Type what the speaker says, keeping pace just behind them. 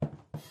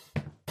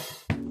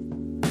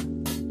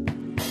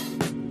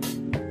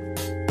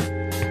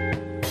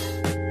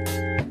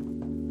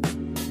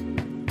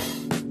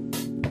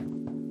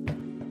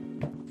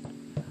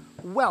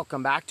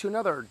Welcome back to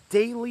another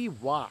Daily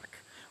Walk.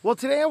 Well,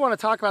 today I want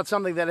to talk about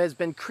something that has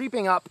been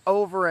creeping up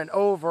over and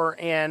over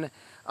in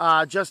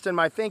just in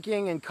my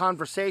thinking and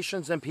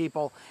conversations and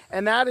people,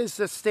 and that is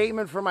the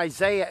statement from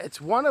Isaiah.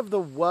 It's one of the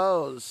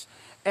woes,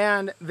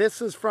 and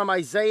this is from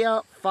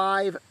Isaiah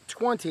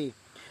 5:20.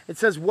 It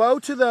says, "Woe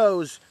to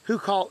those who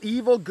call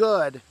evil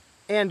good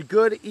and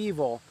good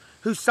evil,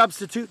 who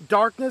substitute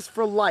darkness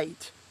for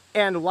light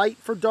and light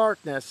for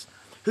darkness,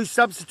 who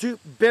substitute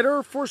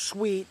bitter for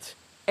sweet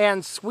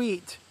and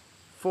sweet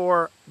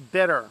for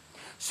bitter."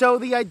 So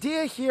the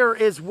idea here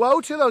is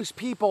woe to those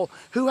people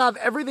who have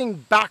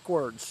everything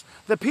backwards.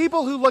 The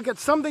people who look at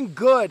something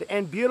good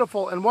and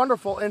beautiful and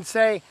wonderful and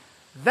say,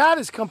 that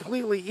is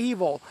completely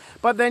evil.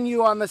 But then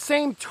you, on the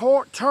same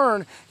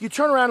turn, you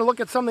turn around and look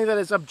at something that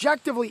is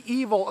objectively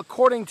evil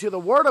according to the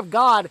Word of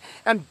God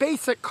and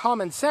basic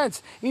common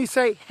sense. And you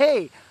say,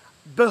 hey,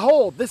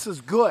 behold, this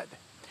is good.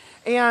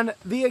 And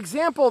the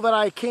example that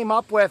I came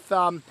up with,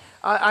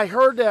 I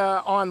heard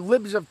on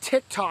Libs of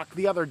TikTok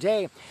the other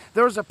day,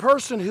 there was a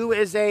person who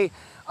is a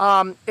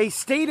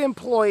state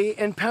employee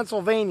in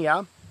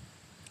Pennsylvania,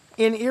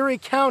 in Erie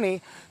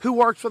County, who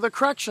works for the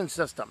correction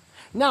system.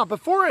 Now,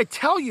 before I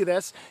tell you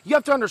this, you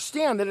have to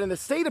understand that in the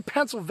state of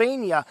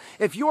Pennsylvania,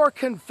 if you are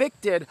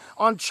convicted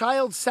on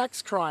child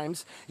sex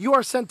crimes, you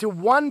are sent to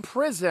one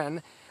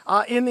prison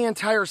in the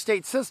entire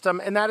state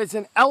system, and that is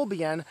in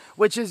Albion,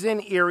 which is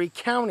in Erie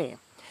County.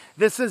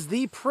 This is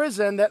the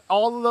prison that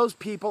all of those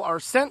people are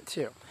sent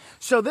to.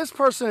 So this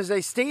person is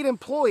a state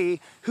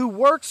employee who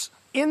works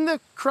in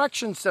the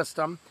correction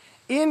system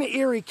in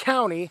Erie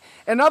County.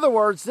 In other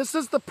words, this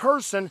is the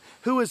person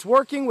who is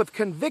working with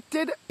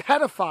convicted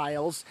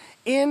pedophiles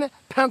in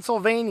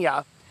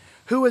Pennsylvania,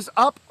 who is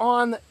up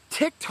on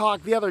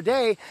TikTok the other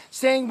day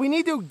saying we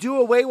need to do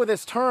away with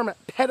this term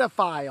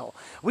pedophile.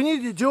 We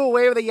need to do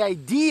away with the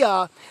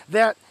idea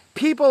that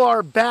people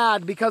are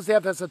bad because they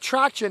have this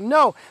attraction.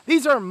 No,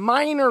 these are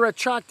minor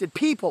attracted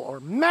people,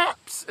 or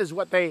MAPS is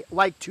what they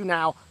like to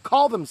now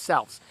call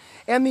themselves.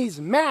 And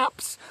these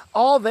MAPS,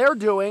 all they're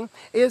doing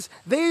is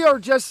they are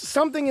just,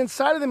 something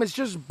inside of them is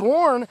just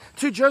born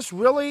to just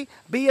really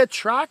be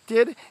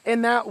attracted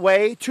in that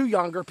way to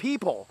younger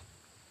people.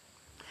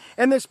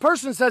 And this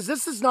person says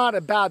this is not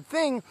a bad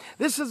thing,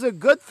 this is a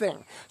good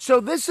thing. So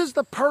this is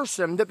the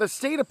person that the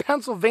state of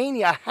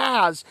Pennsylvania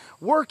has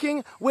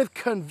working with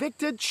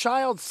convicted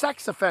child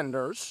sex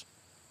offenders,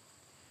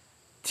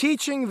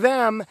 teaching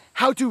them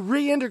how to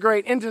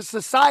reintegrate into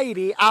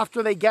society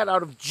after they get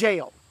out of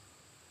jail.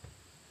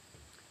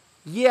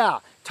 Yeah,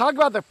 talk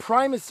about the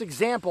primest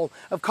example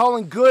of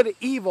calling good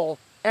evil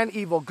and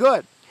evil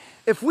good.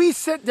 If we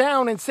sit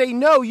down and say,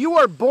 no, you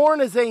are born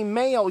as a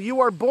male,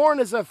 you are born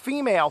as a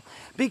female,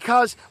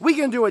 because we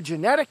can do a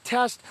genetic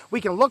test,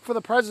 we can look for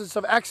the presence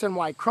of X and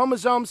Y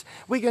chromosomes,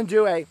 we can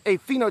do a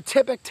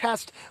phenotypic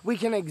test, we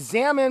can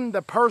examine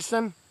the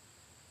person,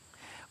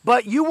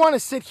 but you want to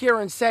sit here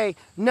and say,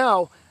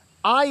 no,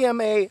 I am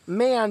a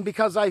man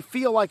because I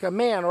feel like a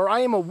man, or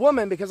I am a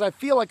woman because I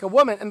feel like a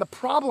woman. And the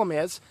problem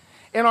is,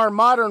 in our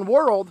modern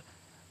world,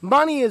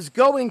 money is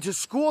going to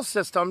school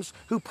systems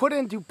who put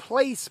into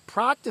place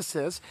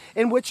practices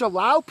in which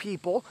allow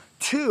people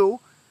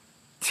to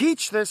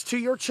teach this to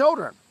your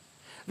children.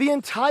 The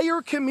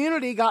entire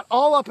community got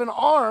all up in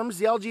arms,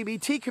 the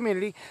LGBT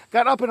community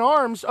got up in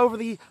arms over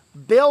the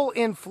bill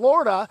in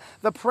Florida,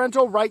 the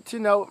parental right to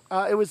know,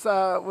 was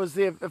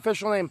the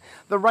official name,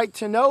 the right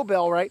to know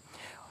bill, right?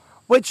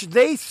 Which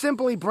they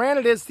simply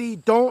branded as the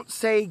Don't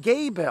Say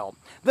Gay bill.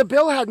 The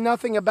bill had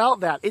nothing about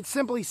that. It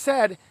simply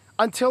said,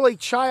 until a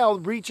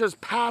child reaches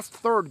past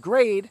third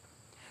grade,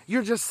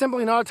 you're just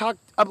simply not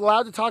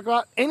allowed to talk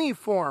about any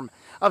form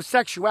of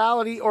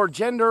sexuality or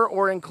gender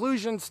or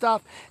inclusion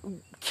stuff.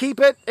 Keep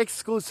it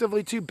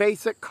exclusively to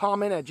basic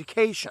common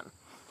education,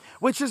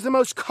 which is the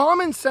most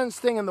common sense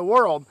thing in the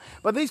world.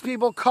 But these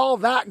people call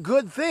that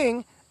good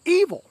thing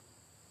evil.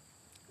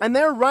 And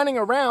they're running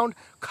around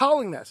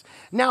calling this.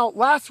 Now,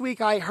 last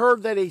week I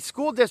heard that a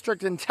school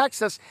district in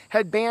Texas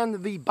had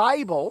banned the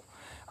Bible.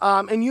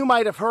 And you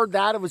might have heard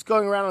that. It was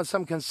going around in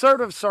some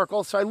conservative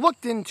circles. So I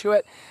looked into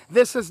it.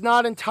 This is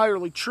not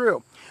entirely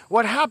true.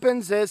 What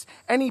happens is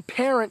any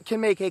parent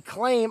can make a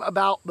claim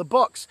about the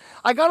books.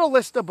 I got a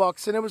list of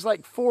books, and it was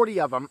like 40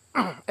 of them.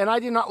 And I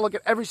did not look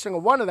at every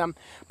single one of them.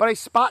 But I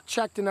spot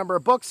checked a number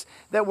of books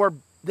that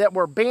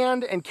were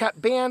banned and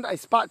kept banned. I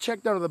spot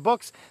checked a number of the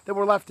books that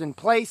were left in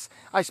place.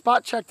 I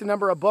spot checked a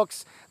number of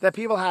books that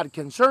people had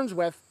concerns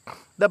with.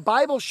 The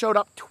Bible showed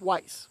up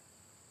twice.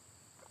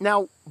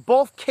 Now,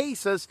 both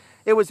cases,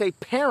 it was a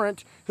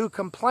parent who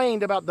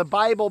complained about the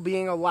Bible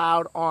being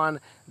allowed on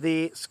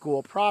the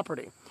school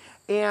property.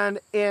 And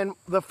in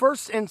the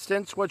first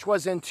instance, which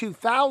was in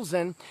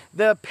 2000,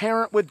 the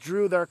parent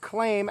withdrew their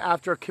claim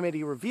after a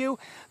committee review.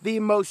 The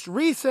most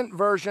recent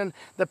version,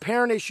 the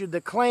parent issued the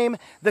claim.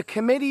 The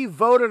committee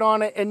voted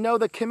on it, and no,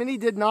 the committee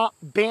did not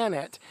ban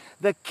it.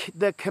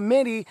 The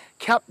committee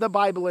kept the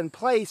Bible in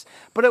place,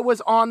 but it was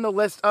on the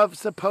list of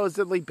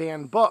supposedly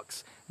banned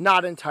books.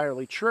 Not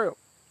entirely true.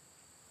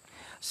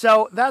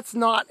 So that's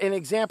not an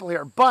example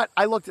here. But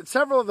I looked at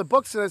several of the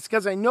books in this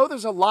because I know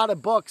there's a lot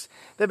of books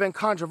that have been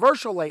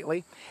controversial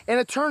lately. And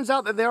it turns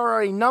out that there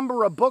are a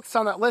number of books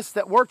on that list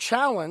that were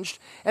challenged,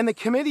 and the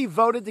committee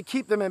voted to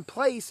keep them in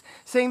place,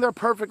 saying they're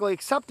perfectly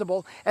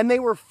acceptable. And they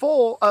were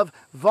full of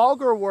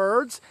vulgar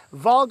words,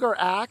 vulgar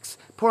acts,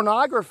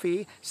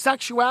 pornography,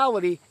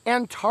 sexuality,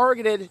 and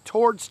targeted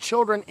towards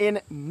children in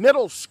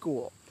middle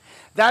school.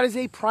 That is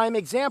a prime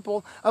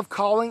example of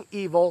calling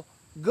evil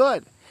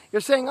good. You're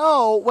saying,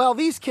 oh, well,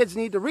 these kids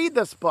need to read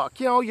this book.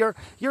 You know,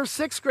 your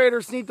sixth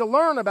graders need to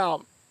learn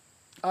about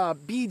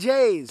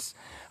BJs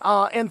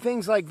and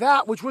things like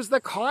that, which was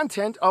the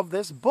content of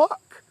this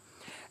book.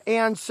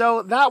 And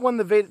so that one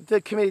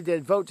the committee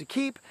did vote to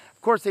keep.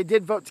 Of course, they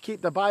did vote to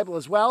keep the Bible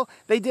as well.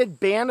 They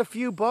did ban a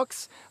few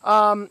books.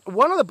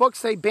 One of the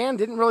books they banned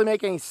didn't really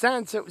make any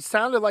sense. It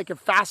sounded like a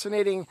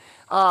fascinating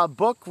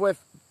book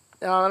with,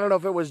 I don't know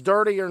if it was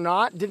dirty or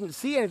not. Didn't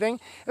see anything.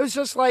 It was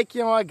just like,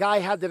 you know, a guy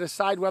had to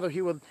decide whether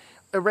he would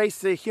erase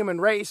the human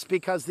race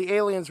because the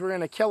aliens were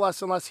going to kill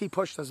us unless he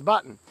pushed this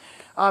button.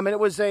 And it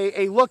was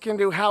a look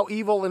into how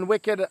evil and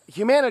wicked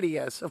humanity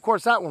is. Of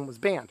course, that one was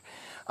banned.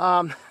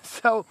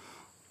 So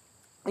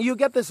you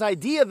get this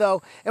idea,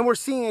 though, and we're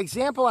seeing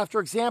example after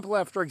example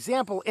after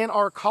example in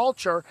our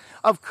culture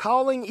of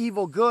calling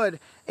evil good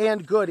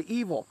and good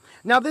evil.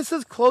 Now, this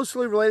is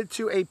closely related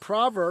to a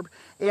proverb,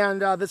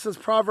 and this is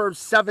Proverbs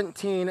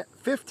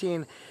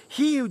 17:15.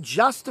 He who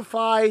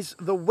justifies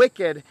the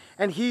wicked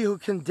and he who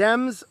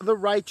condemns the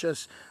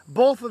righteous,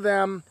 both of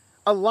them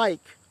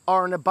alike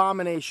are an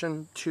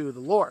abomination to the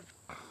Lord.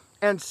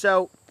 And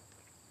so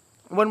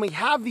when we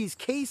have these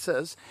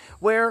cases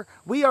where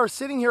we are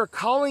sitting here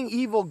calling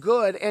evil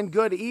good and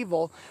good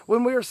evil,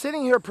 when we are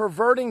sitting here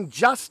perverting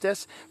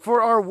justice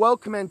for our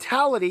woke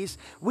mentalities,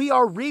 we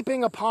are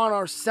reaping upon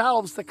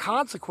ourselves the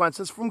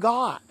consequences from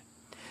God.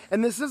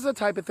 And this is the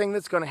type of thing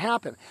that's going to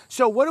happen.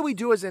 So what do we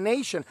do as a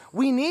nation?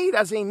 We need,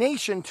 as a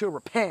nation, to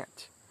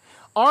repent.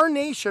 Our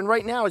nation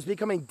right now is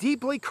becoming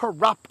deeply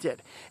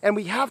corrupted, and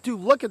we have to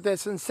look at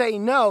this and say,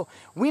 no,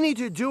 we need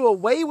to do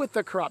away with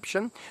the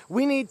corruption.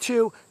 We need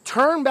to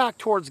turn back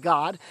towards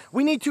God.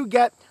 We need to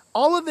get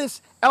all of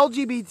this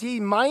LGBT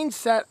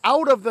mindset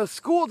out of the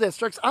school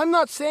districts. I'm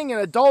not saying an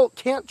adult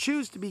can't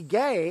choose to be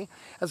gay,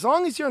 as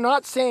long as you're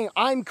not saying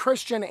I'm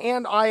Christian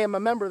and I am a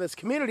member of this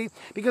community,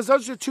 because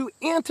those are two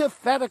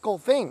antithetical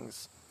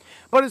things.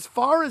 But as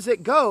far as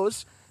it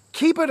goes,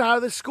 keep it out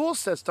of the school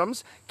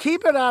systems,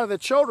 keep it out of the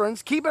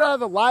children's, keep it out of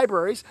the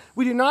libraries.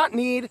 We do not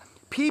need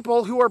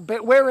people who are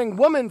wearing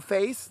woman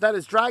face, that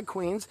is drag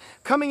queens,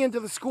 coming into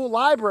the school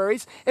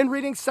libraries and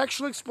reading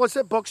sexually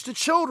explicit books to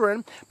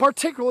children,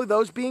 particularly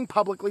those being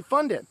publicly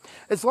funded.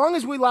 As long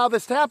as we allow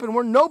this to happen,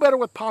 we're no better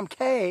with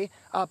Pompeii,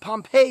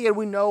 and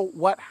we know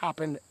what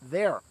happened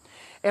there.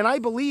 And I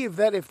believe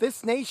that if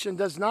this nation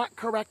does not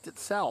correct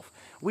itself,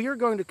 we are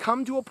going to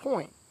come to a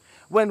point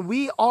when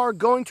we are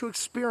going to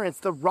experience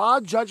the raw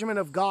judgment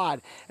of God,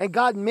 and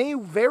God may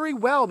very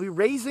well be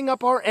raising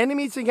up our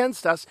enemies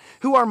against us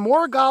who are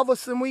more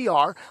godless than we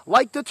are,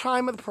 like the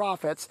time of the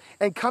prophets,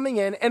 and coming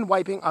in and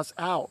wiping us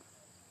out.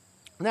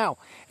 Now,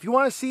 if you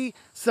want to see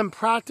some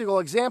practical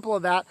example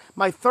of that,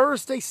 my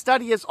Thursday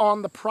study is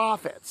on the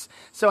prophets.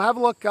 So have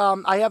a look.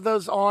 I have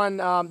those on.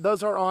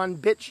 Those are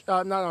on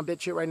not on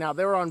BitChute right now.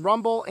 They're on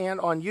Rumble and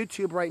on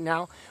YouTube right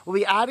now. We'll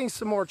be adding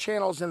some more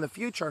channels in the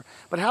future.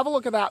 But have a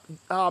look at that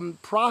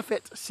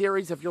prophet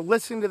series. If you're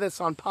listening to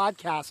this on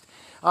podcast,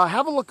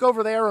 have a look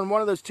over there on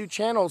one of those two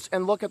channels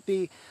and look at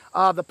the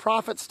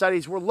prophet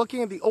studies. We're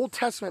looking at the Old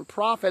Testament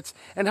prophets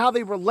and how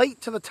they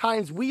relate to the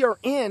times we are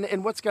in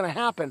and what's going to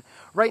happen.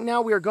 Right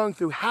now we are going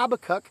through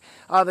Habakkuk.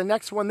 The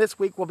next one this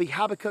week will be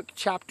Habakkuk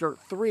chapter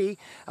 3.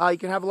 You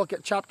can have a look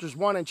at chapters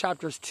 1 and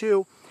chapters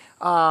 2,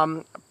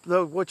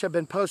 which have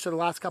been posted the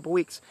last couple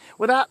weeks.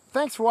 With that,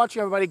 thanks for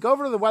watching, everybody. Go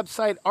over to the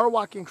website,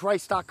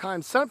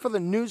 ourwalkinchrist.com. Sign up for the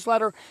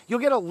newsletter. You'll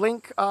get a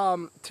link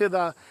to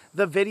the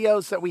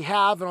videos that we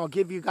have, and I'll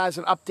give you guys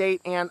an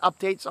update and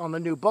updates on the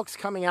new books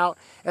coming out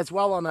as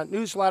well on that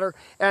newsletter.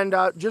 And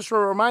just a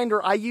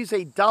reminder, I use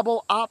a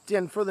double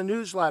opt-in for the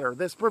newsletter.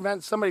 This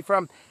prevents somebody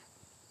from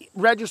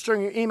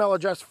registering your email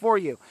address for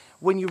you.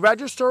 When you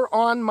register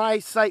on my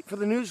site for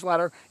the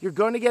newsletter, you're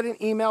going to get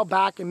an email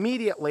back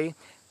immediately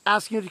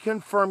asking you to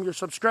confirm your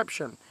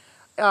subscription.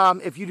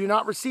 If you do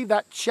not receive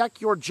that, check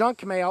your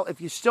junk mail.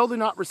 If you still do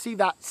not receive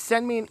that,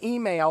 send me an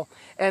email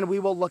and we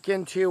will look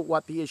into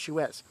what the issue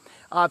is.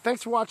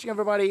 Thanks for watching,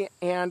 everybody,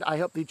 and I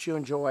hope that you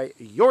enjoy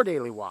your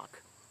daily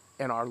walk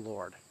in our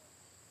Lord.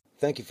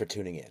 Thank you for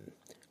tuning in.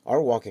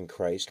 Our Walk in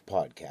Christ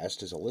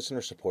podcast is a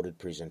listener-supported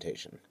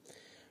presentation.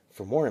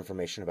 For more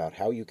information about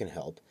how you can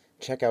help,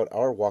 check out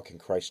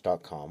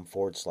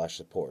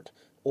ourwalkinchrist.com/support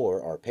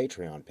or our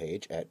Patreon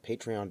page at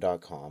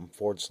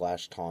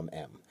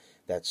patreon.com/TomM.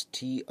 That's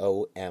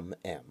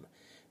TOMM.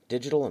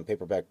 Digital and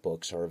paperback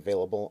books are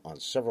available on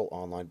several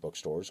online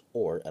bookstores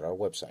or at our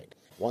website.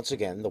 Once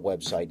again, the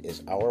website is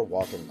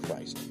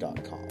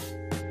ourwalkinchrist.com.